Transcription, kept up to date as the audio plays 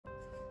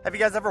Have you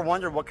guys ever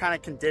wondered what kind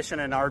of condition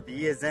an RV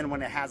is in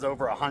when it has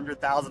over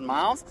 100,000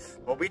 miles?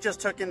 Well, we just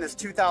took in this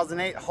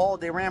 2008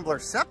 Holiday Rambler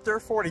Scepter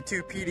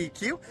 42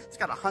 PDQ. It's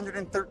got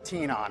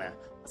 113 on it.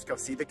 Let's go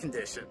see the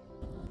condition.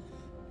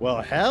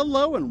 Well,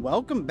 hello and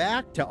welcome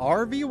back to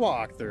RV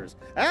Walkthroughs.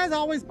 As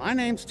always, my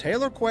name's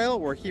Taylor Quayle.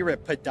 We're here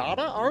at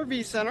Padada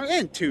RV Center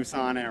in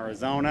Tucson,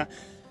 Arizona.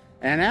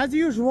 And as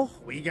usual,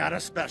 we got a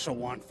special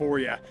one for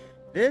you.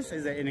 This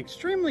is an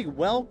extremely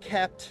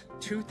well-kept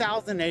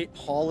 2008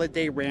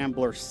 Holiday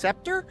Rambler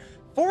Scepter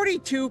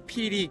 42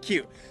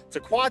 PDQ. It's a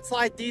quad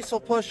slide diesel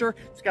pusher.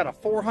 It's got a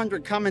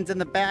 400 Cummins in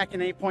the back, an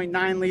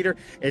 8.9 liter.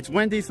 It's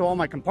windy, so all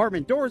my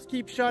compartment doors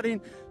keep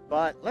shutting.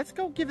 But let's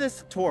go give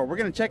this a tour. We're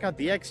gonna check out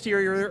the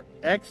exterior,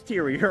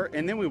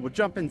 and then we will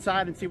jump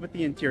inside and see what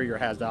the interior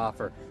has to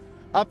offer.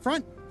 Up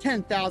front,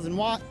 10,000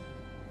 watt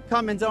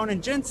Cummins own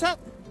and genset,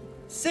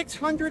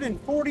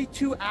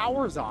 642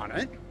 hours on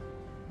it.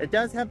 It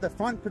does have the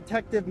front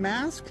protective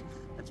mask.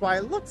 That's why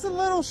it looks a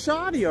little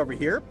shoddy over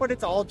here, but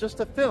it's all just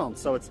a film.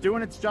 So it's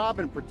doing its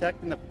job in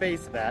protecting the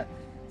face of that.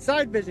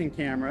 Side vision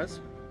cameras.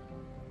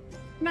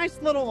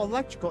 Nice little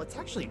electrical. It's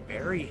actually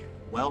very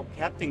well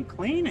kept and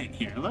clean in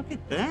here. Look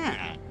at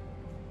that.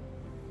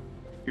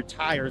 Your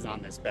tires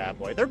on this bad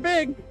boy. They're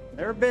big.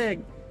 They're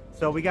big.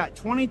 So we got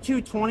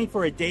 2220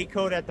 for a day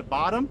code at the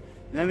bottom.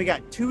 And then we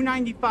got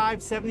 295,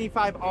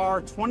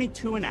 75R,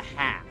 22 and a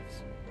half.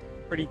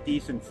 Pretty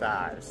decent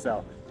size.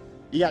 So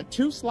you got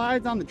 2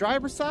 slides on the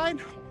driver's side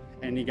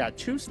and you got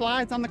 2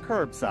 slides on the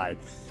curb side.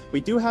 We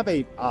do have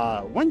a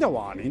window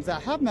awnings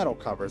that have metal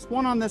covers,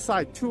 1 on this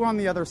side, 2 on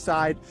the other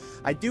side.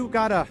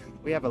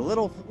 We have a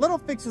little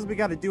fixes we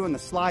got to do in the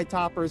slide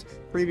toppers.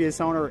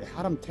 Previous owner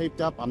had them taped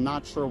up. I'm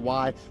not sure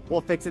why. We'll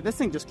fix it. This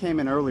thing just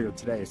came in earlier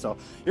today, so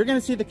you're gonna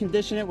see the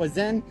condition it was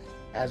in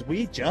as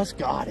we just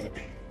got it.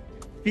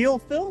 Fuel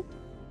fill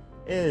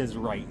is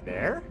right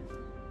there.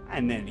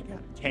 And then you got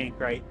a tank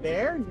right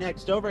there.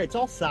 Next over, it's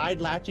all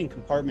side latching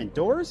compartment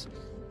doors.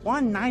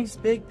 1 nice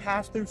big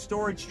pass-through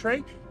storage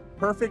tray,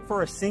 perfect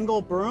for a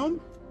single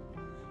broom.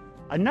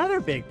 Another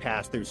big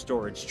pass-through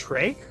storage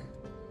tray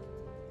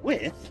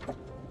with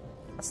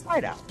a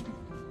slide out.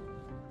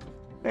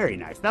 Very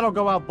nice. That'll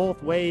go out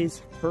both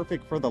ways,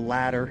 perfect for the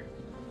ladder.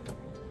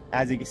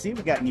 As you can see,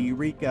 we got an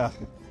Eureka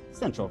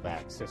central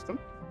vac system.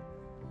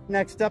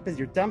 Next up is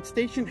your dump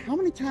station. How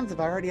many times have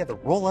I already had to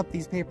roll up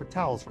these paper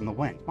towels from the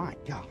wind? My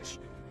gosh.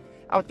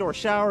 Outdoor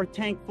shower,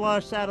 tank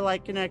flush,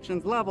 satellite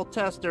connections, level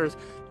testers,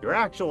 your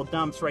actual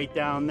dumps right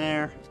down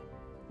there.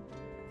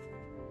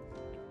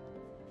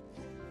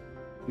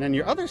 And then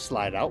your other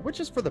slide out, which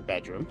is for the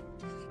bedroom.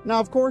 Now,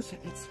 of course,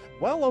 it's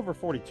well over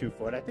 42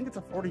 foot. I think it's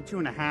a 42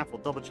 and a half.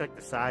 We'll double check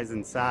the size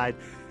inside.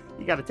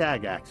 You got a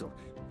tag axle.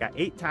 Got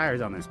 8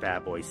 tires on this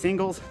bad boy.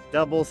 Singles,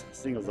 doubles,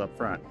 singles up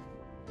front.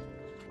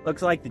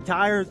 Looks like the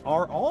tires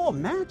are all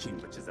matching,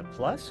 which is a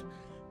plus.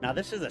 Now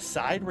this is a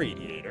side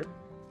radiator,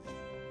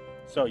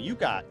 so you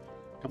got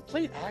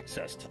complete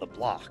access to the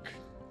block.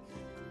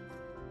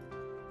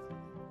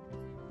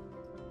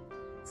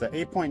 It's an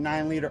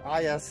 8.9 liter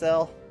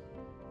ISL,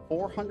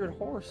 400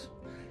 horse.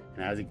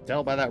 And as you can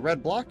tell by that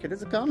red block, it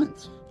is a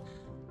Cummins.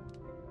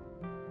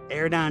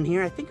 Air down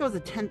here, I think it was a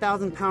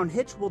 10,000 pound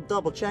hitch. We'll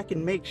double check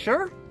and make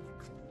sure.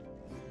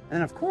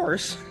 And of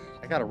course,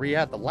 I gotta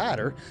re-add the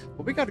ladder,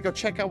 but we gotta go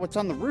check out what's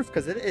on the roof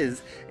because it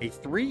is a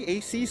 3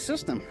 AC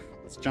system.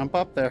 Let's jump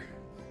up there.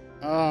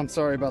 Oh, I'm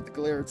sorry about the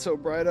glare. It's so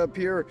bright up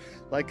here.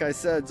 Like I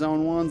said,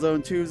 zone 1,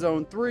 zone 2,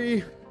 zone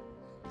 3,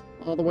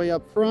 all the way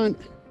up front.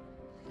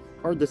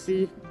 Hard to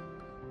see.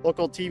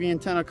 Local TV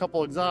antenna, a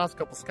couple exhausts, a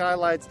couple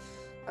skylights.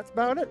 That's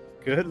about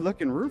it. Good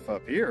looking roof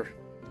up here.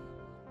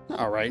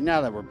 All right,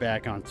 now that we're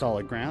back on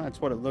solid ground, that's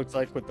what it looks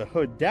like with the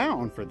hood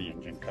down for the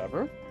engine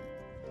cover.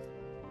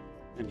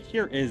 And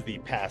here is the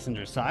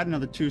passenger side,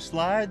 another 2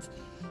 slides.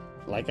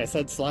 Like I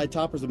said, slide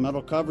toppers and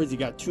metal covers. You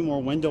got 2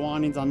 more window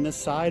awnings on this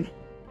side.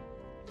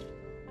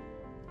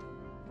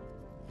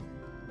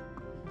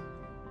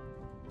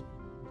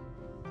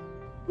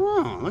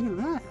 Oh, look at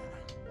that.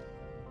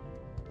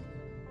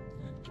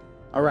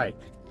 All right,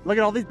 look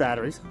at all these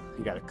batteries.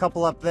 You got a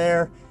couple up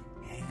there,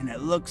 and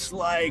it looks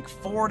like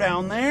 4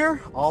 down there,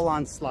 all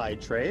on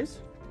slide trays.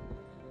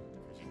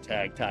 There's your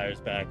tag tires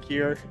back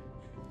here.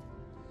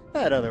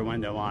 That other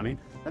window awning.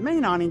 The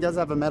main awning does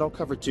have a metal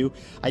cover too.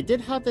 I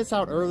did have this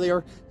out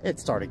earlier.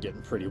 It started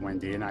getting pretty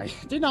windy and I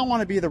did not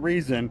want to be the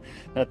reason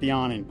that the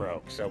awning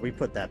broke. So we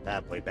put that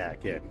bad boy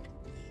back in.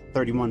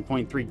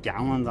 31.3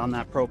 gallons on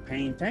that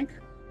propane tank.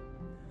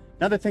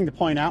 Another thing to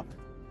point out,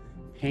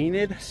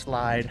 painted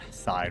slide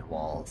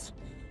sidewalls.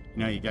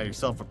 You know, you got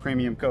yourself a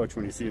premium coach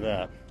when you see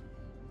that.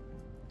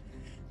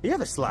 The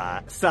other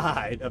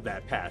side of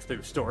that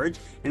pass-through storage,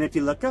 and if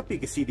you look up, you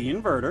can see the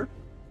inverter.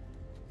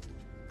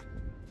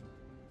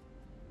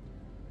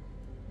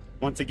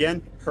 Once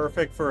again,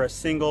 perfect for a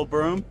single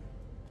broom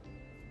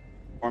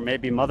or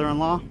maybe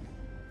mother-in-law.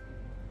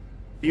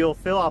 Fuel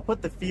fill, I'll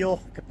put the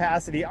fuel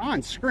capacity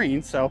on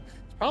screen, so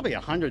it's probably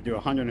 100 to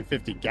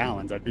 150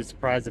 gallons. I'd be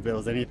surprised if it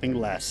was anything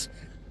less.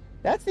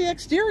 That's the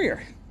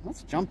exterior.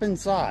 Let's jump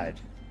inside.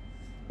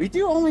 We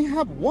do only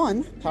have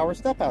one power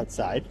step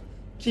outside,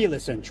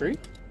 keyless entry.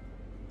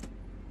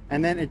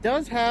 And then it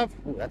does have,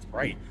 oh, that's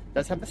bright. It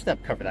does have the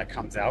step cover that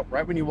comes out.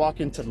 Right when you walk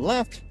into the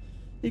left,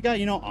 you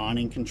got, you know,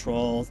 awning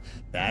controls,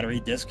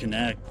 battery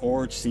disconnect,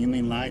 porch,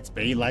 ceiling lights,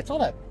 bay lights, all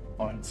that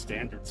fun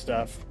standard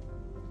stuff.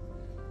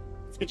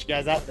 Let's get you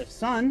guys out the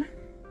sun.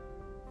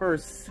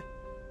 First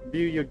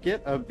view you'll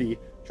get of the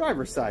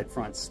driver's side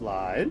front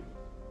slide.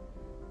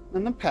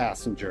 And the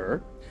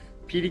passenger.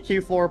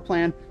 PDQ floor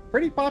plan,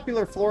 pretty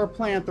popular floor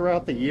plan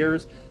throughout the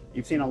years.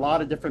 You've seen a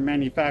lot of different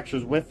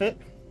manufacturers with it.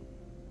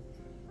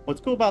 What's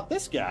cool about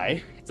this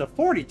guy, it's a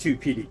 42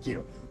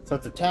 PDQ. So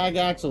it's a tag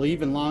axle,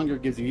 even longer,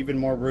 gives you even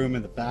more room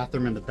in the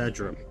bathroom and the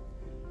bedroom.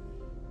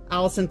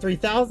 Allison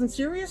 3000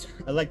 series,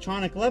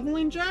 electronic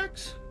leveling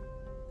jacks.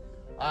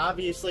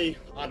 Obviously,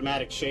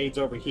 automatic shades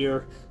over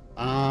here.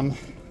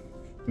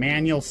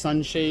 Manual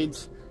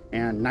sunshades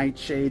and night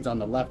shades on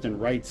the left and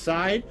right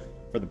side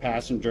for the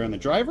passenger and the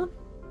driver.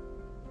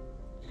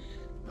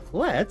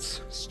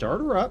 Let's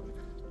start her up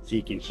so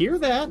you can hear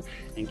that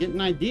and get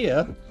an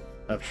idea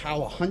of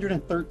how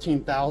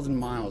 113,000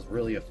 miles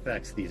really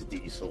affects these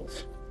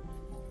diesels.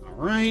 All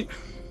right,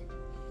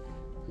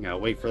 gotta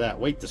wait for that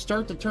wait to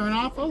start to turn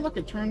off. Oh, look,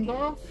 it turned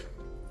off.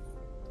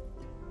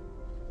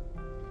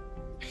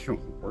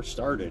 We're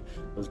started.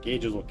 Those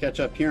gauges will catch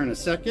up here in a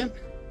second.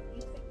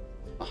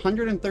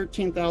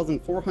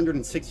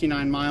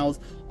 113,469 miles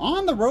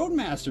on the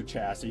Roadmaster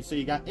chassis. So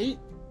you got 8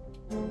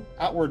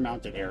 outward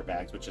mounted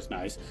airbags, which is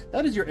nice.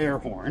 That is your air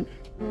horn,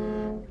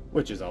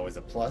 which is always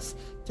a plus.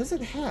 Does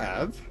it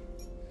have,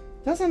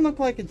 doesn't look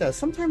like it does.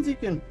 Sometimes you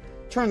can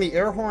turn the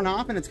air horn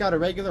off and it's got a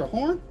regular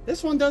horn.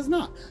 This one does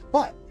not,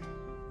 but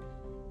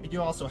we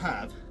do also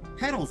have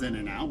pedals in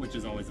and out, which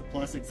is always a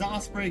plus.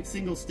 Exhaust brake,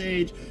 single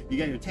stage. You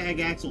got your tag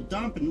axle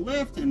dump and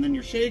lift, and then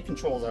your shade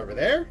controls over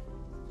there.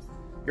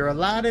 Your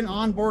Aladdin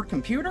onboard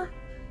computer,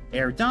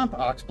 air dump,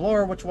 aux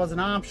blower, which was an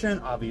option.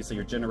 Obviously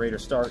your generator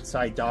start,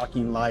 side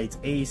docking lights,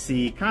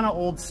 AC, kind of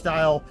old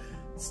style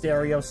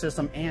stereo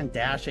system and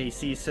dash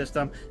AC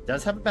system.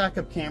 Does have a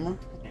backup camera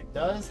and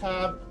does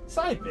have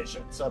side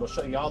vision. So it'll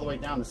show you all the way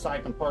down the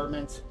side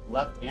compartments,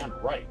 left and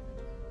right.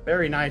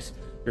 Very nice.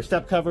 Your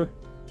step cover.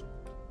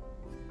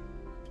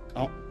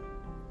 Oh,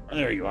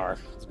 there you are.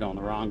 It's going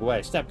the wrong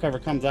way. Step cover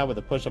comes out with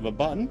a push of a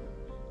button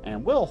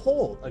and will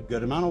hold a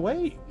good amount of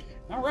weight.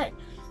 All right,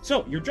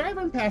 so your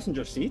driver and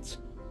passenger seats,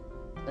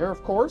 they're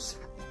of course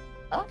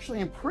actually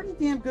in pretty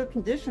damn good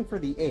condition for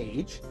the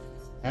age.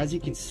 As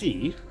you can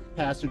see,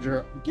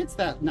 passenger gets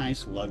that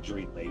nice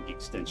luxury leg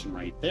extension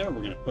right there.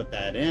 We're gonna put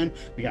that in.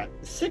 We got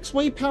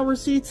 6-way power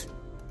seats,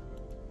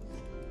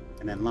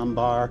 and then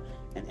lumbar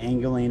and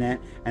angling it,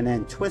 and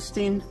then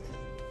twisting.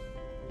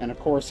 And of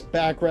course,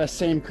 backrest,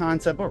 same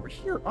concept over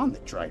here on the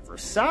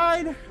driver's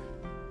side.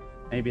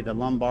 Maybe the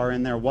lumbar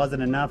in there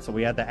wasn't enough, so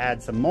we had to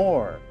add some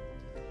more.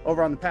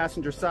 Over on the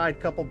passenger side,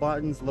 couple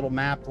buttons, little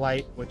map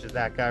light, which is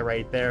that guy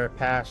right there,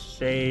 pass,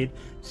 shade,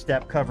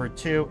 step cover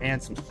 2,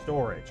 and some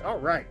storage. All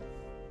right.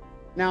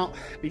 Now,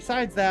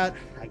 besides that,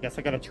 I guess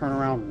I got to turn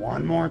around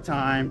one more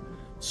time.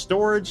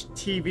 Storage,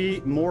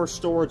 TV, more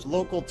storage,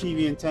 local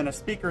TV antenna,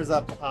 speakers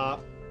up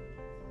top.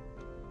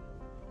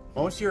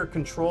 Most of your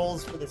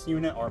controls for this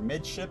unit are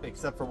midship,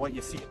 except for what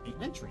you see at the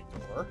entry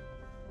door.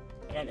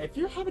 And if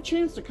you have a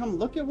chance to come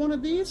look at one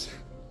of these,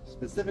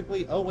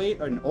 specifically 08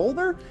 and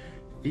older,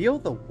 feel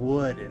the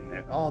wood in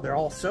there. Oh, they're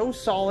all so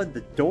solid.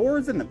 The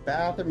doors in the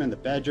bathroom and the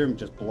bedroom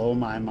just blow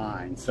my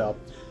mind. So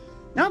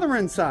now that we're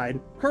inside,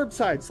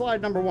 curbside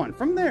slide number 1.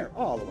 From there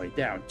all the way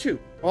down to,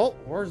 oh,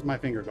 where's my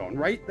finger going?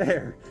 Right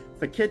there.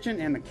 The kitchen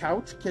and the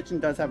couch. Kitchen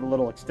does have a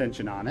little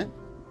extension on it.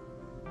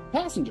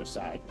 Passenger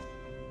side.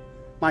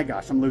 My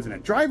gosh, I'm losing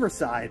it. Driver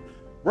side,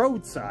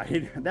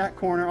 roadside, that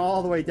corner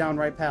all the way down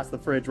right past the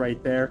fridge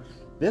right there.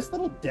 This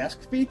little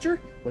desk feature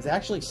was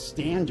actually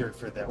standard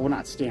for this. Well,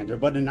 not standard,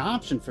 but an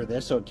option for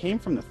this. So it came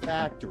from the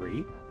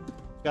factory.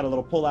 It's got a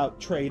little pull-out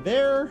tray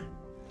there,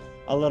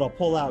 a little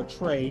pull-out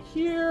tray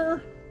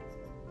here.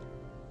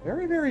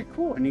 Very, very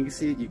cool. And you can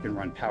see you can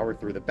run power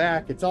through the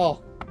back. It's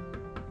all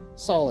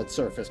solid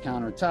surface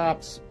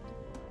countertops.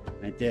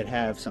 And it did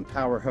have some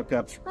power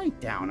hookups right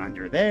down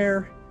under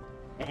there.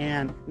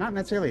 And not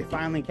necessarily a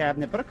filing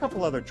cabinet, but a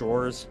couple other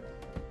drawers.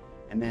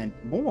 And then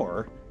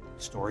more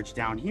storage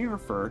down here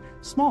for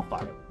small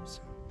firearms.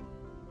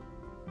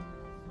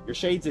 Your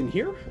shades in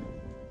here,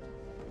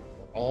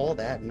 all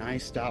that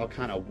nice style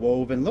kind of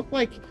woven. Look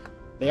like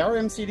they are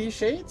MCD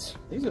shades.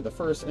 These are the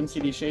first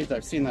MCD shades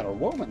I've seen that are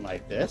woven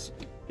like this.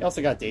 You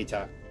also got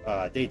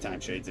daytime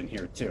shades in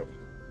here too.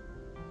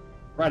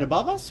 Right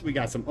above us, we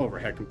got some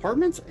overhead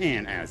compartments,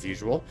 and as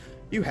usual,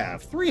 you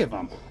have 3 of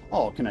them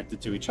all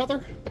connected to each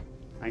other.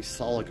 Nice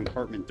solid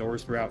compartment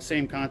doors throughout.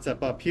 Same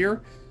concept up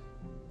here.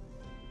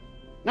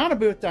 Not a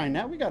booth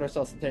dinette. We got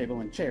ourselves a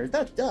table and chairs.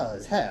 That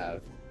does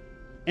have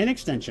an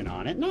extension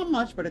on it. Not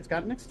much, but it's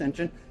got an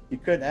extension. You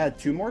could add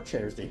 2 more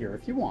chairs to here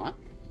if you want.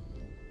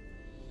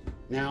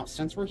 Now,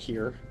 since we're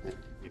here,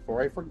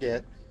 before I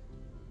forget,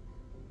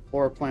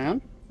 floor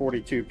plan,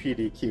 42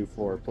 PDQ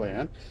floor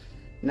plan.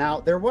 Now,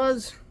 there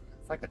was,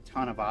 if like a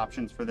ton of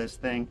options for this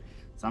thing.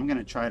 So I'm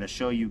gonna try to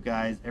show you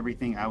guys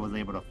everything I was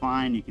able to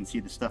find. You can see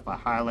the stuff I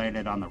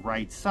highlighted on the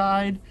right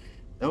side.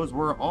 Those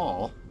were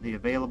all the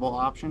available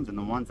options and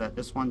the ones that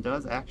this one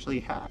does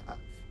actually have.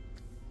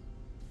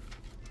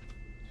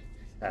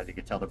 As you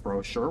can tell, the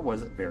brochure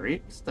was very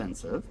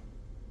extensive.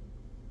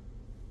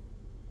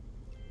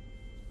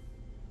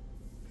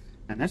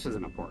 And this is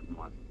an important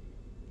one.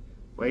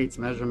 Weights,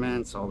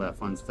 measurements, all that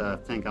fun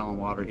stuff. 10-gallon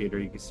water heater.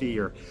 You can see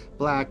your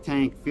black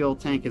tank, fuel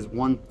tank is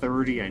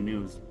 130. I knew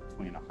it was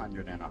between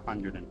 100 and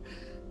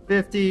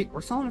 150.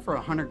 We're selling it for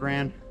 100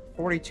 grand,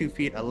 42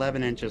 feet,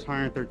 11 inches,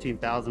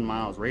 113,000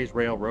 miles, raised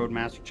rail,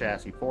 Roadmaster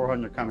chassis,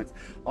 400 Cummins,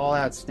 all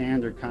that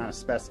standard kind of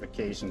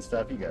specification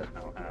stuff. You guys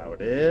know how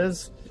it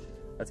is.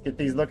 Let's get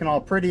these looking all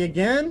pretty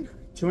again,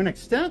 to an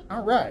extent.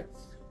 All right.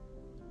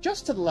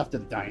 Just to the left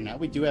of the dinette,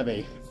 we do have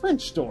a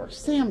French door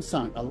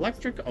Samsung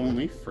electric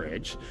only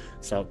fridge.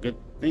 So good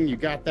thing you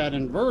got that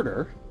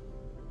inverter.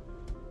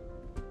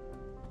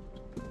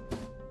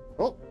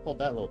 Oh, pulled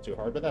that a little too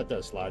hard, but that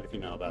does slide if you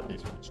know about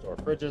these French door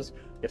fridges.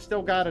 You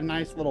still got a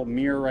nice little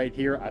mirror right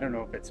here. I don't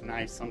know if it's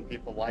nice. Some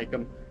people like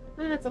them.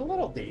 It's a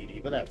little dainty,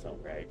 but that's all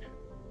right.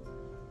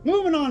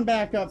 Moving on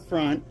back up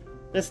front,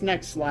 this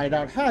next slide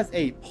out has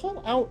a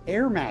pull-out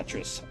air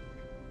mattress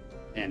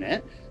in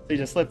it. So you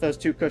just lift those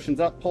two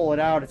cushions up, pull it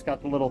out. It's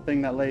got the little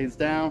thing that lays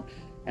down,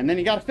 and then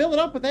you got to fill it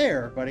up with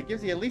air, but it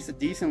gives you at least a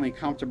decently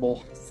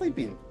comfortable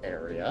sleeping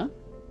area.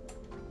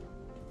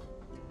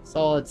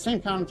 Solid,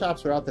 same countertops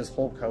throughout this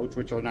whole coach,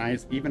 which are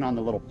nice, even on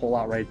the little pull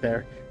out right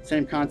there.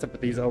 Same concept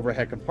with these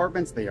overhead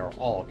compartments. They are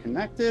all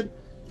connected.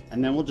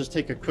 And then we'll just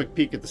take a quick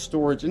peek at the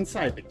storage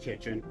inside the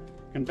kitchen.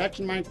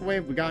 Convection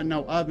microwave, we got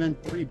no oven,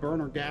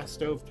 3-burner gas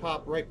stove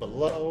top right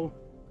below.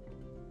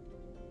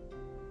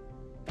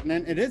 And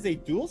then it is a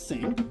dual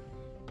sink.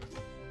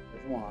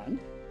 There's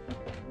one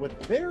with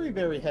very,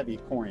 very heavy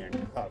corian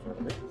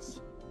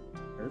covers.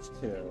 There's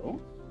two.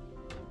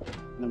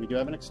 And then we do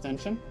have an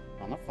extension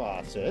on the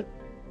faucet.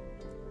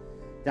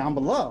 Down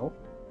below,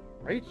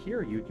 right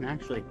here, you can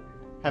actually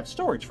have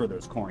storage for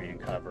those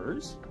corian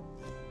covers.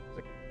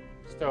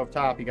 Stove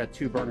top, you got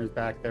 2 burners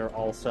back there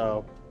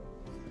also.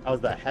 That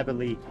was the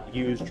heavily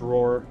used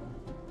drawer.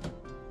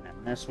 And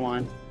then this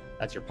one,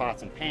 that's your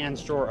pots and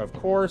pans drawer, of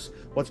course.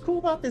 What's cool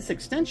about this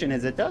extension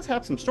is it does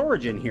have some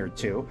storage in here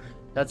too.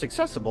 That's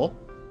accessible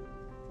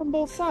from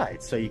both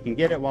sides. So you can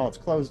get it while it's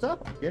closed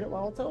up, or get it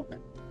while it's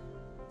open.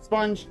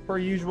 Sponge, per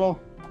usual,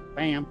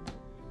 bam.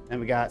 And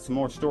we got some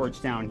more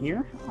storage down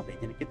here. Oh, they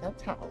didn't get that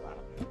towel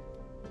out.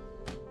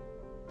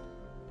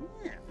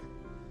 Yeah.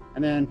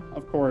 And then,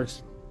 of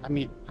course, I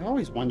mean, I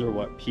always wonder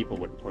what people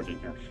would put in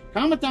here.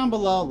 Comment down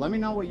below. Let me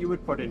know what you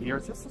would put in here.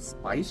 Is this a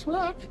spice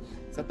rack?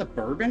 Is that the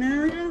bourbon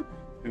area?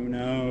 Who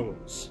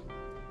knows?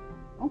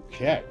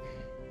 Okay.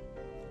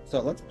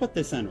 So let's put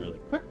this in really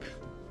quick.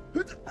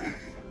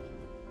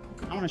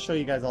 I want to show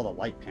you guys all the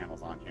light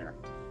panels on here.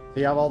 So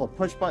you have all the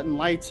push button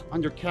lights,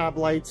 under cab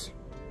lights.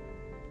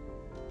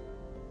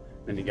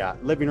 Then you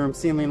got living room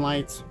ceiling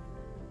lights.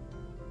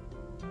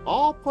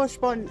 All push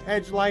button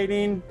edge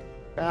lighting,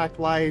 back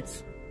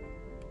lights.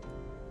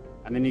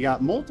 And then you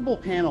got multiple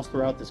panels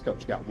throughout this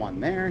coach. You got one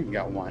there, you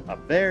got one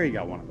up there, you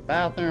got one in the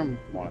bathroom,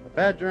 one in the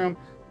bedroom,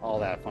 all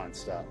that fun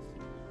stuff.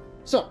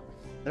 So,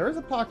 there is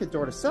a pocket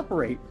door to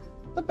separate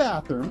the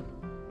bathroom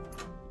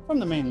from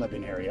the main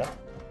living area.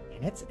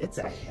 And it's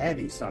a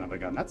heavy son of a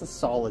gun. That's a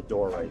solid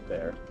door right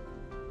there.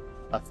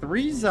 A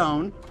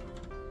 3-zone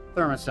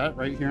thermostat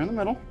right here in the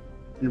middle.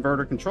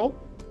 Inverter control,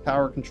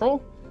 power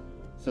control,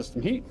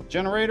 system heat,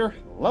 generator,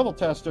 level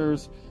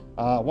testers,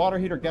 water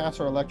heater, gas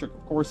or electric,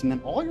 of course, and then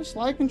all your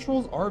slide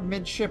controls are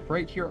midship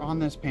right here on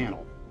this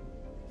panel.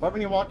 But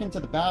when you walk into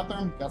the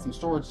bathroom, got some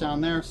storage down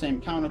there, same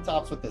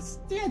countertops with this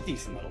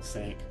decent little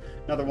sink.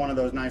 Another one of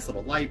those nice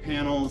little light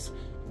panels.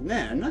 And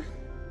then,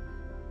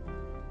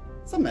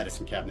 some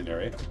medicine cabinet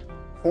area.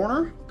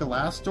 Corner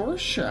glass door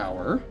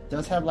shower.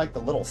 Does have like the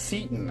little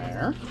seat in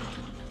there.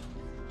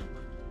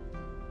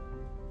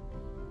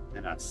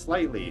 And a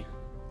slightly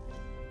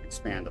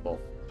expandable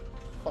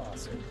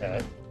faucet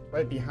head.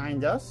 Right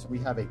behind us, we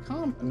have a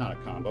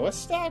a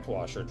stack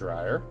washer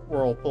dryer.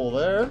 Whirlpool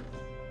there.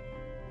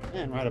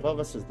 And right above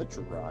us is the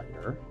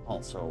dryer,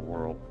 also a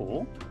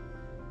Whirlpool.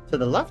 To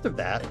the left of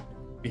that,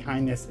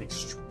 behind this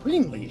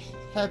extremely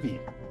heavy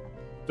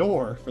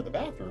door for the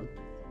bathroom,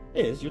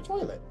 is your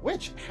toilet,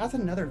 which has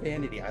another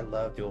vanity. I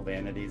love dual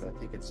vanities. I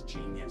think it's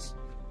genius.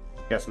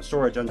 Got some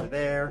storage under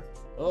there.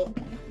 Oh,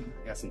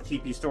 got some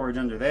TP storage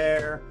under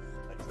there.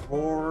 A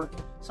drawer.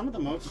 Some of the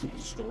most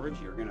storage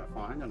you're gonna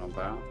find in a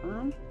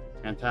bathroom.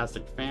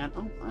 Fantastic fan.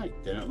 Oh, I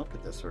didn't look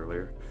at this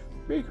earlier.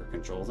 Breaker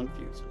controls and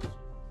fuses.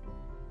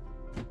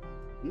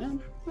 And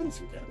then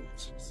medicine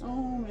cabinets. So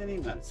many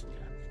medicine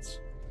cabinets.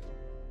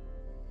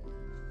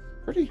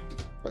 Pretty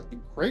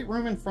great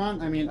room in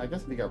front. I mean, I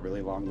guess if you got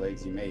really long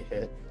legs, you may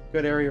hit.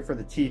 Good area for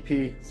the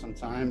TP.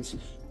 Sometimes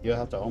you'll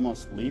have to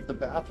almost leave the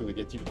bathroom to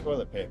get to your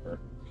toilet paper.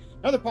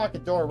 Another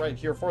pocket door right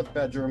here for the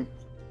bedroom.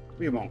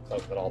 We won't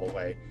close it all the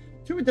way.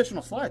 2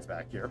 additional slides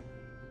back here.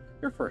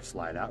 your first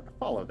slide out to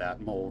follow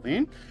that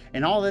molding.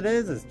 And all it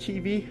is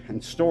TV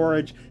and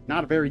storage.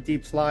 Not a very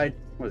deep slide.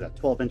 What is that,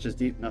 12 inches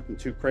deep? Nothing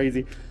too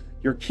crazy.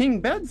 Your king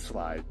bed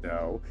slide,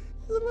 though,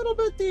 is a little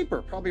bit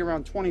deeper, probably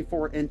around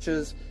 24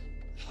 inches.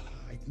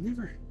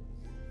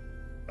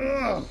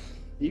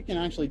 You can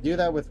actually do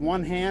that with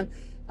one hand.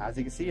 As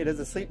you can see, it is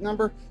a sleep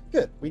number.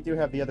 Good. We do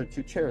have the other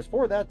 2 chairs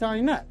for that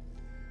dinette.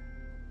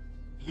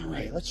 All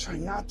right, let's try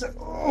not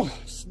to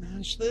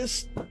smash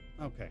this.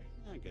 Okay,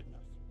 good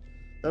enough.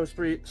 Those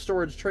 3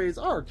 storage trays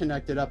are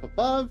connected up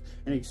above,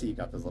 and you can see you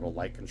got those little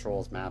light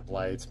controls, map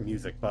lights,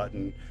 music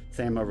button.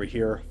 Same over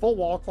here. Full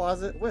wall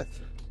closet with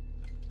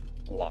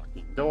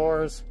locking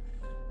doors.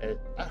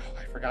 I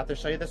forgot to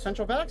show you the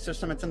central vac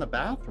system. It's in the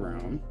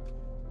bathroom.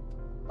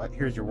 But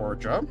here's your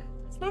wardrobe.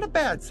 It's not a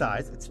bad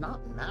size. It's not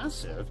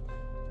massive,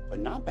 but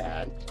not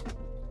bad.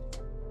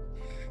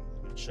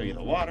 I'll show you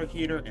the water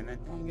heater, and then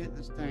dang it,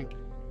 this thing.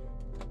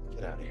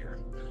 Get out of here.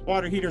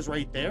 Water heater's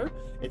right there.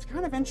 It's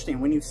kind of interesting.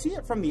 When you see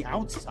it from the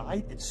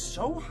outside, it's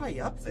so high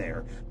up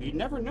there, you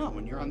never know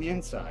when you're on the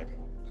inside.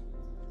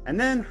 And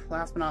then,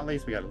 last but not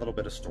least, we got a little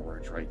bit of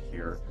storage right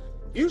here.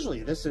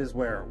 Usually this is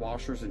where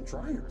washers and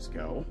dryers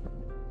go,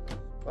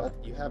 but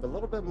you have a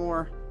little bit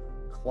more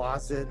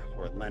closet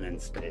or linen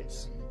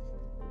space.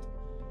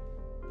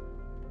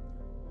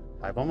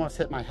 I've almost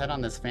hit my head on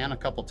this fan a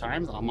couple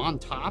times. I'm on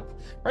top,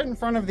 right in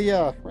front of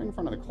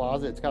the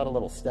closet. It's got a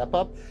little step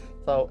up.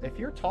 So if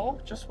you're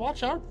tall, just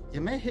watch out. You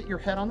may hit your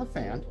head on the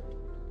fan.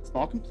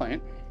 Small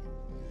complaint.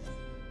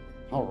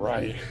 All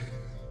right.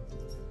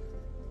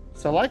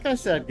 So like I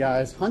said,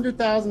 guys,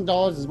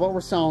 $100,000 is what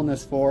we're selling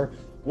this for.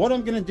 What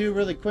I'm gonna do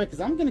really quick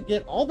is I'm gonna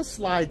get all the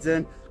slides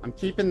in. I'm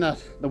keeping the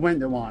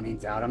window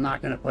awnings out. I'm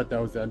not gonna put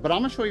those in, but I'm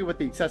gonna show you what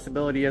the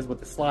accessibility is with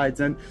the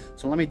slides in.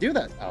 So let me do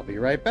that. I'll be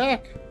right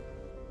back.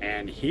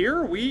 And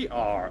here we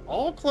are,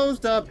 all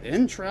closed up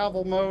in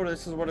travel mode.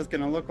 This is what it's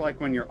gonna look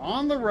like when you're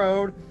on the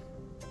road.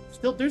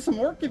 Still do some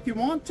work if you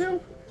want to.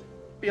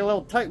 Be a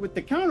little tight with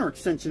the counter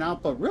extension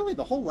out, but really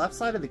the whole left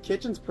side of the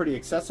kitchen's pretty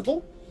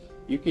accessible.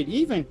 You could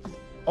even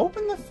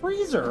open the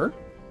freezer.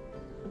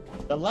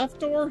 The left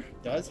door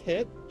does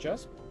hit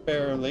just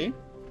barely,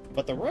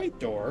 but the right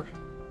door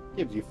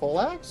gives you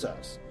full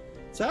access.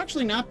 It's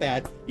actually not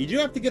bad. You do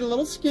have to get a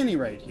little skinny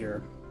right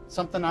here,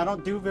 something I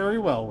don't do very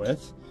well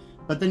with.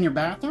 But then your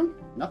bathroom,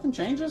 nothing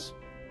changes.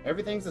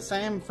 Everything's the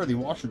same for the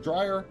washer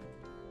dryer,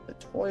 the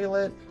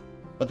toilet,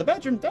 but the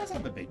bedroom does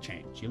have a big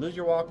change. You lose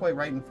your walkway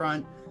right in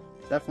front.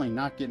 Definitely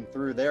not getting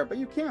through there, but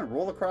you can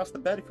roll across the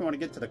bed if you want to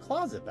get to the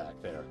closet back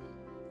there.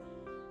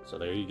 So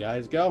there you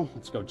guys go.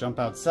 Let's go jump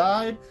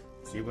outside,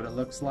 see what it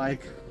looks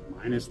like,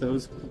 minus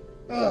those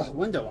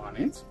window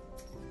awnings.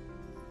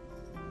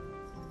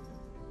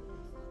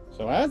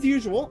 So as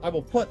usual, I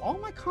will put all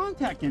my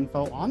contact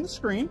info on the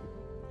screen,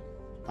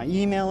 my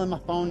email and my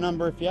phone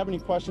number. If you have any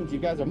questions, you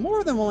guys are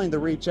more than willing to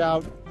reach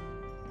out.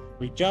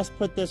 We just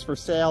put this for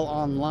sale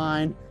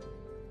online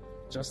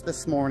just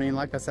this morning.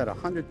 Like I said,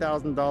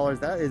 $100,000.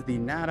 That is the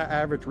NADA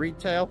average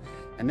retail,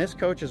 and this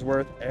coach is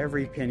worth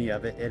every penny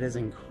of it. It is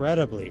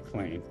incredibly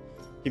clean.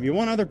 Give you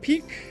one other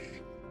peek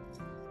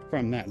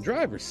from that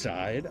driver's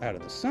side out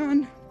of the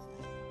sun.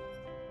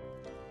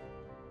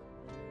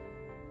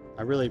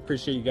 I really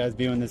appreciate you guys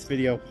viewing this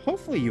video.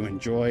 Hopefully you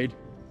enjoyed.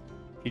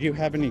 If you do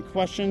have any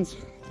questions,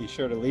 be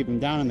sure to leave them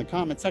down in the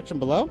comment section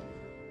below,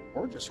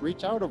 or just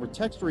reach out over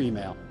text or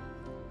email.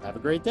 Have a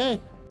great day.